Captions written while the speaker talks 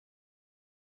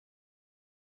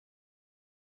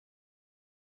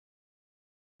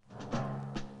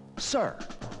Sir,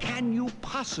 can you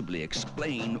possibly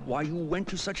explain why you went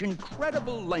to such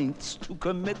incredible lengths to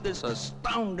commit this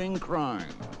astounding crime?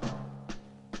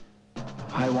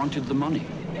 I wanted the money.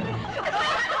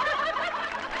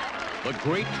 The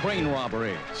Great Train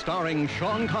Robbery, starring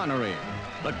Sean Connery,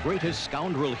 the greatest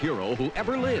scoundrel hero who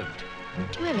ever lived.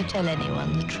 Do you ever tell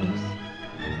anyone the truth?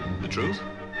 The truth?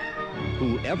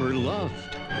 Who ever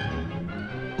loved.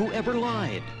 Who ever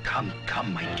lied. Come,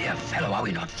 my dear fellow, are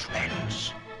we not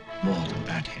friends? More than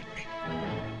that, Henry.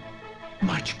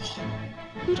 Much more.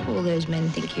 Who do all those men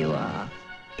think you are?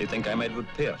 They think I'm Edward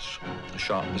Pierce, a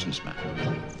sharp businessman.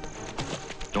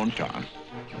 Don't John.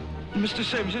 Mr.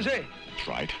 Sims, is it? That's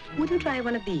right. Would you try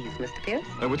one of these, Mr. Pierce?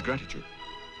 With gratitude.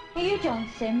 Are you John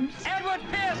Sims? Edward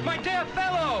Pierce, my dear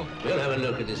fellow! We'll have a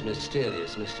look at this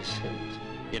mysterious Mr. Sims.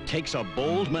 It takes a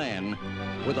bold man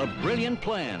with a brilliant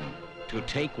plan to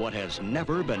take what has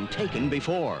never been taken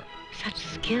before. Such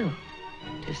skill.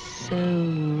 It is so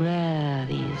rare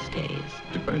these days.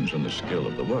 Depends on the skill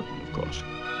of the workman, of course.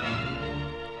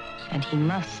 And he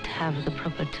must have the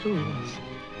proper tools.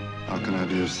 How can I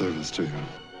be of service to you?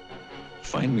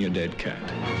 Find me a dead cat.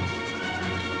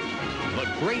 The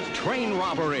Great Train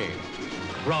Robbery.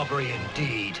 Robbery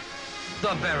indeed.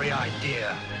 The very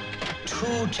idea.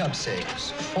 2 tub safes,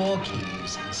 4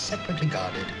 keys, separately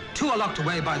guarded. 2 are locked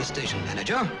away by the station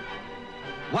manager.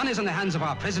 1 is in the hands of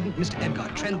our president, Mr. Edgar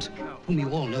Trent, whom you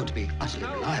all know to be utterly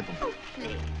reliable.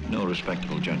 No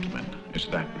respectable gentleman is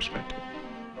that respectable.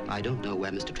 I don't know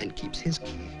where Mr. Trent keeps his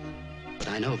key, but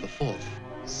I know of the 4th.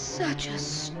 Such a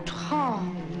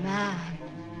strong man.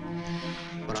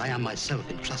 But I am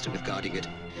myself entrusted with guarding it.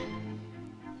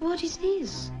 What is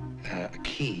this? A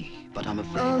key, but I'm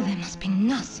afraid... Oh, there must be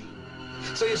nothing.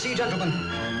 So you see, gentlemen,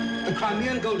 the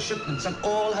Crimean gold shipments and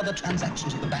all other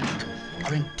transactions of the bank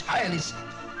are entirely safe.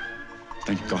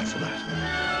 Thank God for that.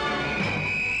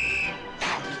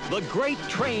 The Great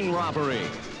Train Robbery.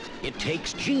 It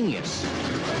takes genius.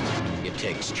 It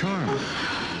takes charm.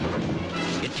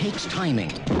 It takes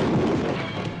timing.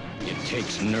 It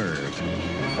takes nerve.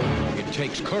 It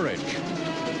takes courage.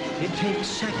 It takes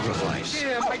sacrifice.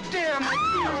 My dear.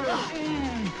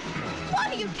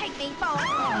 What do you take me for?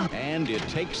 And it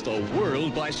takes the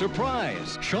world by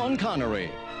surprise. Sean Connery,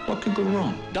 What could go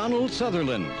wrong? Donald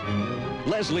Sutherland,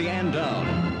 Leslie Ann Down.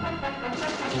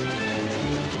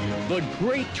 The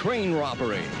Great Train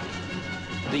Robbery.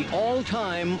 The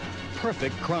all-time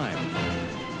perfect crime.